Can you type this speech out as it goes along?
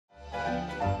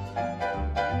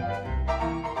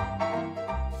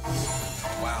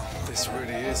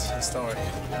is historic.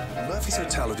 Murphy's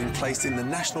Hotel has been placed in the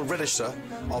National Register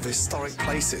of Historic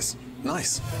Places.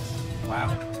 Nice. Wow.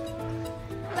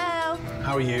 Hello.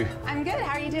 How are you? I'm good.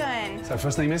 How are you doing? So,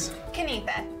 first name is?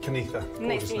 Kanitha. Kanitha.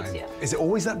 Nice to Gorgeous meet name. you. Is it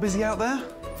always that busy out there?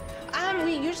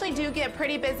 We usually do get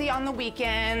pretty busy on the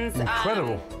weekends.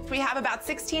 Incredible. We have about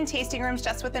 16 tasting rooms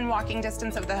just within walking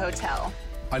distance of the hotel.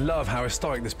 I love how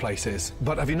historic this place is.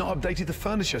 But have you not updated the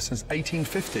furniture since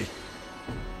 1850?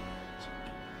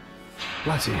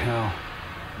 Bloody hell.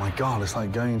 My God, it's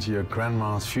like going to your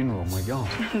grandma's funeral, my God.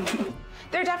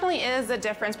 There definitely is a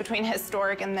difference between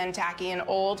historic and then tacky and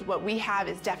old. What we have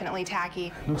is definitely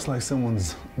tacky. Looks like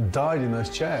someone's died in those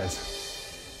chairs.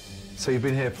 So you've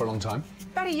been here for a long time?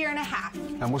 About a year and a half.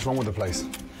 And what's wrong with the place?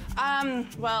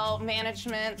 Well,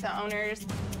 management, the owners.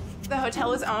 The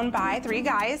hotel is owned by 3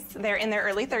 guys. They're in their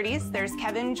early 30s. There's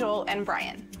Kevin, Joel, and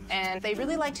Brian. And they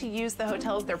really like to use the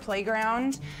hotel as their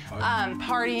playground,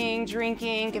 partying,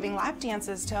 drinking, giving lap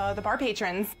dances to the bar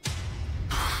patrons.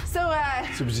 So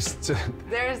just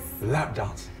there's lap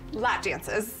dance. lap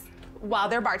dances while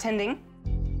they're bartending.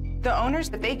 The owners,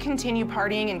 if they continue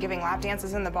partying and giving lap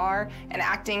dances in the bar and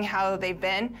acting how they've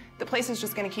been, the place is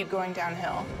just gonna keep going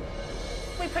downhill.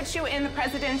 We put you in the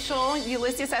presidential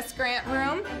Ulysses S. Grant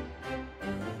room.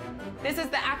 This is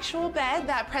the actual bed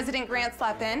that President Grant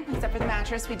slept in, except for the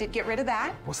mattress. We did get rid of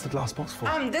that. What's the glass box for?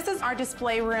 This is our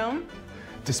display room.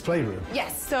 Display room?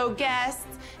 Yes, so guests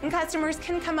and customers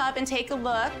can come up and take a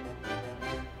look.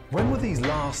 When were these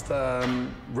last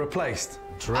replaced?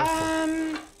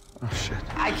 Dreadful. Oh, shit.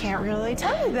 I can't really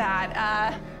tell you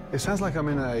that. It sounds like I'm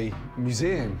in a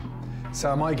museum.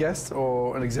 So am I a guest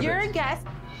or an exhibit? You're a guest.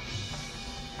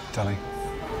 Darling.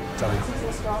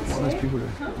 What are those people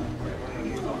doing?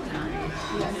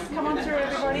 Come on through,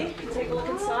 everybody. Take a look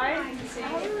inside.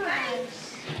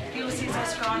 You'll see the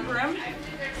strong room.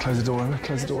 Close the door over,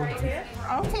 close the door over.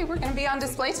 Okay, we're gonna be on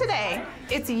display today.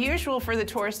 It's usual for the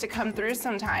tourists to come through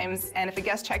sometimes, and if a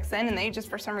guest checks in and they just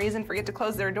for some reason forget to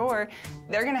close their door,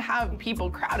 they're gonna have people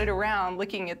crowded around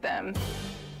looking at them.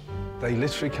 They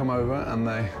literally come over and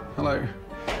they, hello,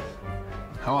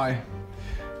 how are you?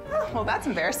 Oh, well, that's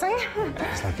embarrassing.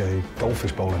 It's like a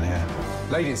goldfish bowl in here.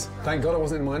 Ladies, thank God I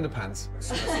wasn't in my underpants.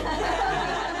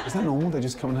 Is that normal? They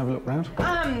just come and have a look round?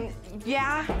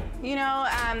 Yeah, you know,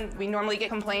 we normally get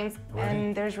complaints,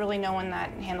 and there's really no one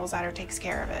that handles that or takes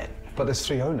care of it. But there's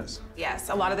 3 owners. Yes,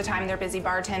 a lot of the time they're busy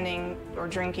bartending or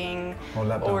drinking. Or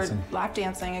lap dancing. Or lap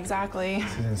dancing, exactly.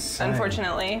 This is insane.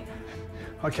 Unfortunately.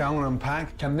 Okay, I'm gonna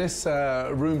unpack. Can this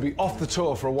room be off the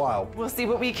tour for a while? We'll see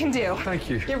what we can do. Thank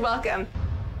you. You're welcome.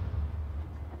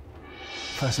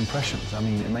 First impressions, I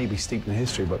mean, it may be steeped in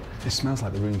history, but it smells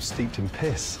like the room's steeped in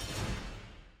piss.